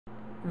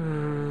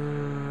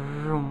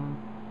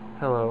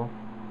Hello.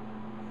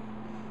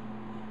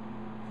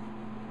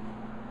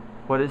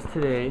 What is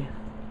today?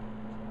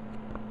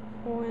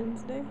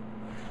 Wednesday.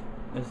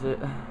 Is it?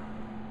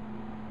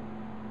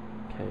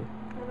 Okay.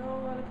 I know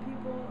a lot of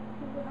people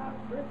who have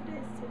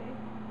birthdays today.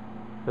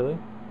 Really?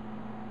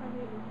 I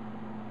mean,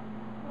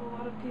 a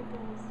lot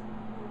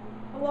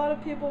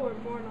of people were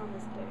born on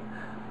this day.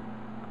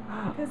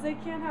 Because they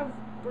can't have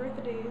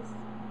birthdays,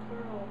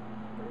 plural,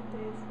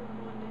 birthdays in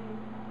one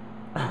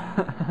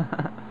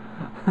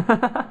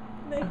day.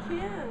 They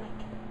can't.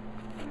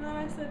 And then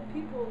I said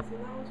people's, and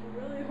that was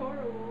really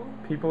horrible.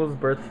 People's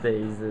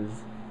birthdays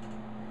is...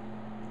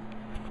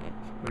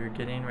 We're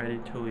getting ready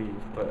to leave,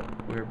 but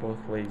we're both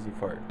lazy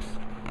farts.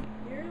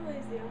 You're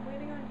lazy. I'm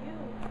waiting on you.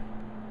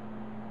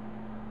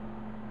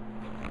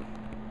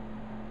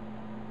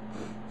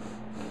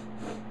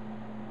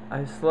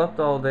 I slept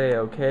all day,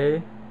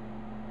 okay?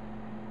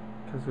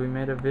 Because we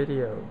made a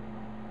video.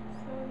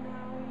 So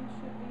now you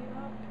should be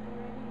up and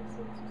ready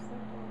since you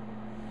slept all day.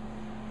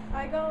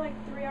 I got like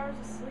 3 hours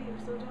of sleep,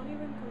 so don't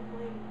even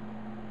complain.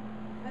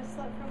 I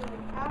slept from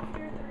like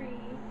after 3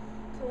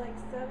 to like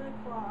 7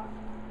 o'clock.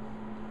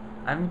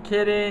 I'm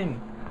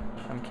kidding!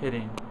 I'm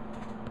kidding.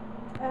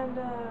 And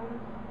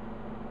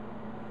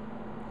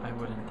I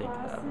wouldn't think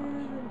classes that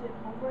much. and did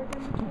homework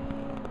in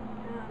between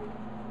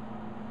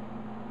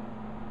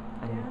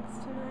and dance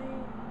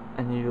tonight.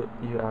 And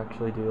you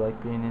actually do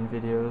like being in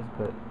videos,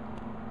 but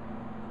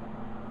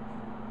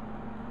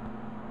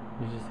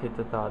you just hate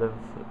the thought of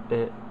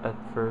it at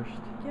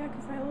first. Yeah,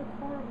 because I look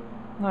horrible.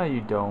 No,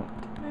 you don't.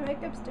 My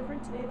makeup's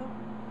different today though.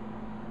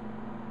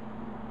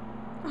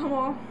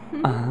 Oh,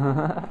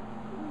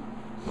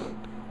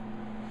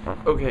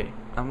 Okay,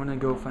 I'm gonna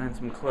go find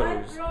some my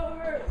clothes. throat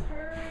hurts.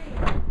 Hurry.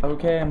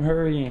 Okay, I'm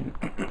hurrying.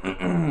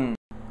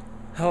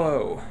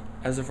 Hello.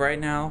 As of right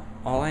now,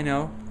 all I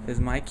know is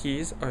my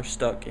keys are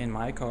stuck in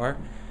my car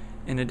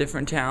in a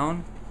different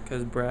town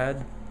because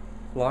Brad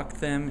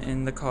locked them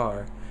in the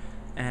car.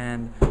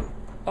 And,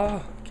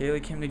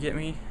 Kaylee came to get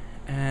me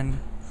and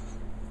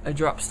I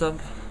dropped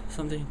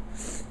something.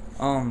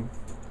 I'm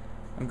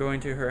going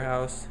to her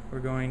house. We're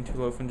going to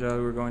Loaf and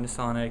Jug. We're going to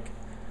Sonic.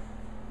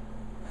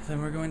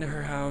 Then we're going to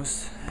her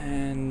house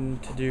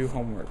and to do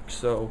homework.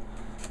 So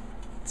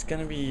it's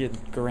gonna be a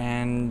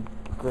grandiose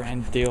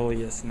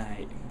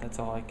night. That's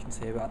all I can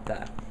say about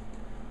that.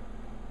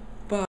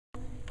 But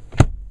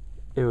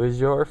it was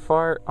your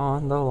fart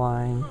on the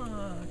line.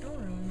 Don't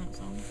ruin that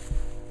song.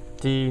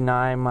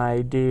 Deny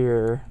my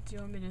dear. Do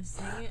you want me to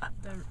sing it?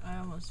 I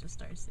almost just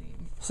started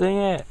singing. Sing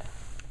it.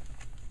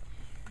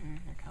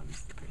 Here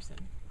comes the person.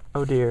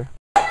 Oh dear.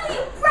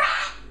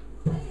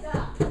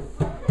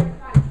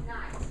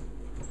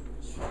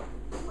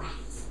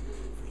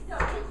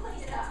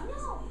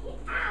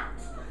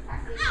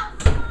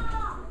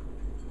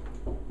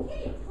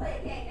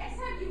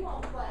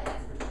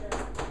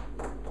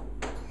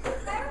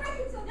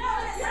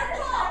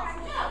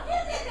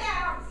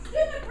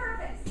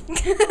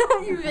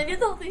 You videoed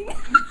the whole thing?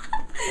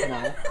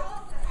 No.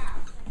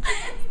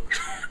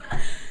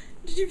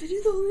 Did you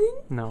video the whole thing?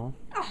 No.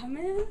 Oh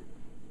man.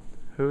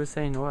 Who was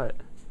saying what?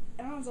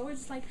 Everyone's always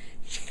just like,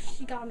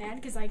 she got mad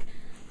because like,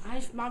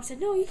 mom said,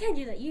 no, you can't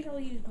do that. You can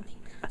only use one thing.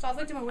 So I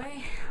looked him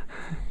away,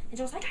 and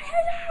she was like,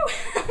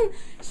 I know.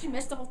 She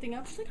messed the whole thing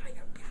up. She's like, oh,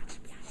 you're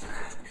bitch.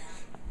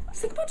 I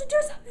was like, about to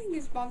do something.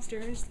 His mom's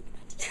staring. She's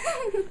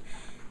like,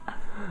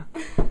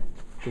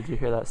 Did you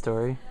hear that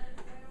story?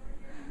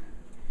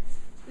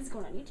 this is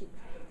going on YouTube.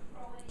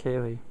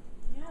 Kaylee.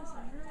 Yes,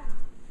 I heard.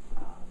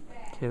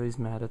 Kaylee's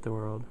mad at the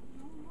world.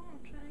 No, I'm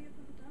trying to get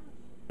this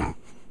done.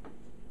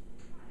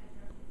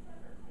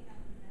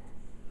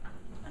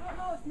 I don't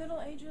know if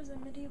Middle Ages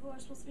and medieval are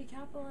supposed to be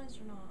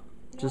capitalized or not.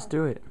 Just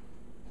do it.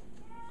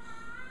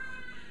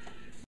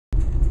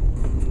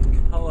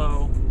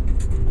 Hello.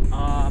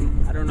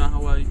 I don't know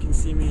how well you can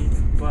see me,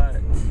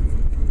 but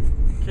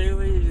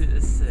Kaylee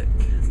is sick,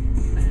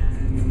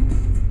 and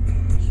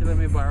she let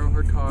me borrow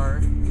her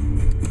car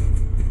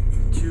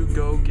to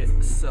go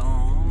get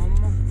some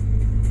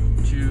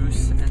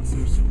juice and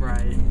some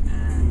Sprite,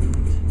 and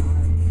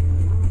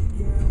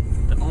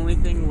the only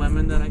thing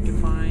lemon that I could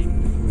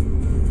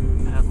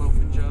find at Loaf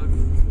and Jug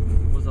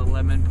was a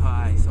lemon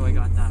pie, so I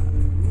got that.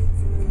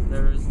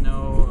 There is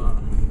no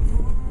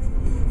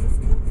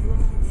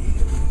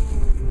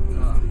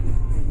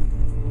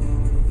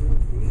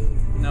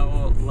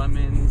no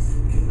lemons,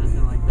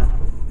 nothing like that.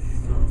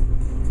 So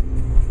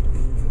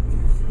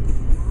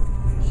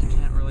she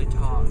can't really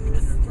talk, and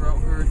her throat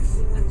hurts,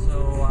 and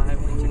so I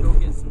went to go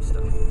get some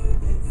stuff.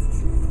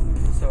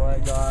 So I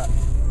got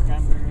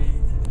cranberry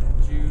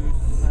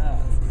juice.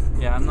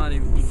 Yeah, I'm not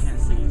even, you can't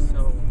see,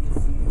 so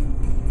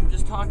I'm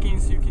just talking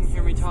so you can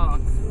hear me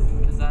talk,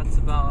 because that's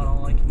about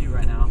all I can do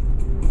right now.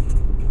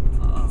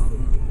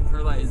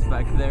 Her light is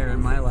back there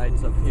and my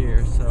light's up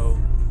here, so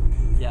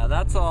yeah,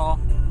 that's all,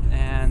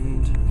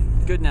 and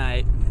good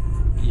night.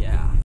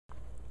 Yeah.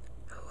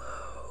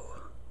 Hello,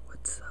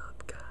 what's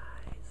up,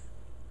 guys?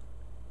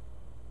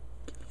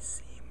 Can you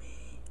see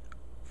me?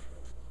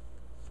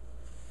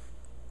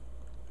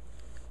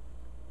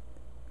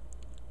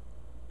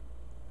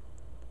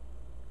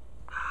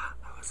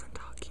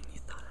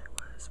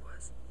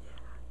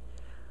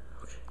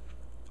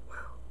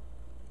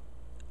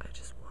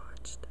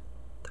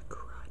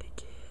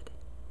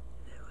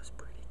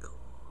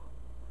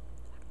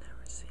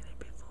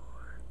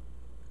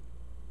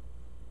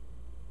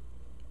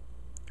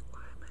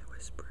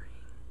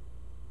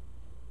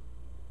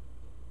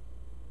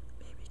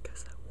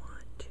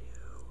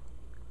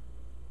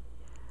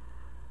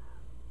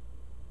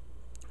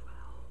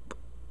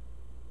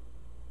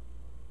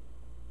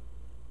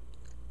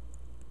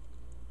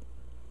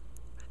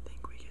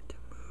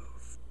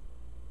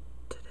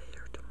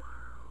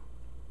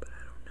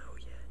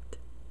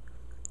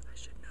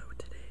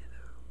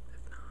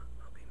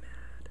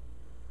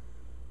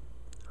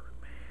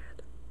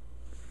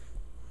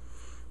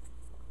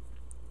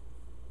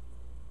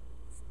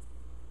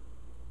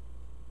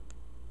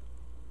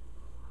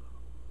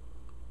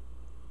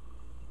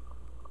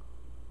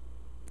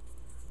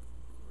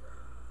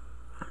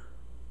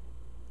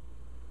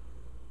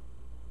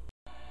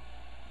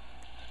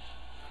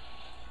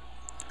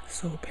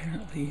 So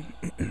apparently,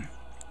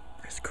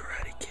 there's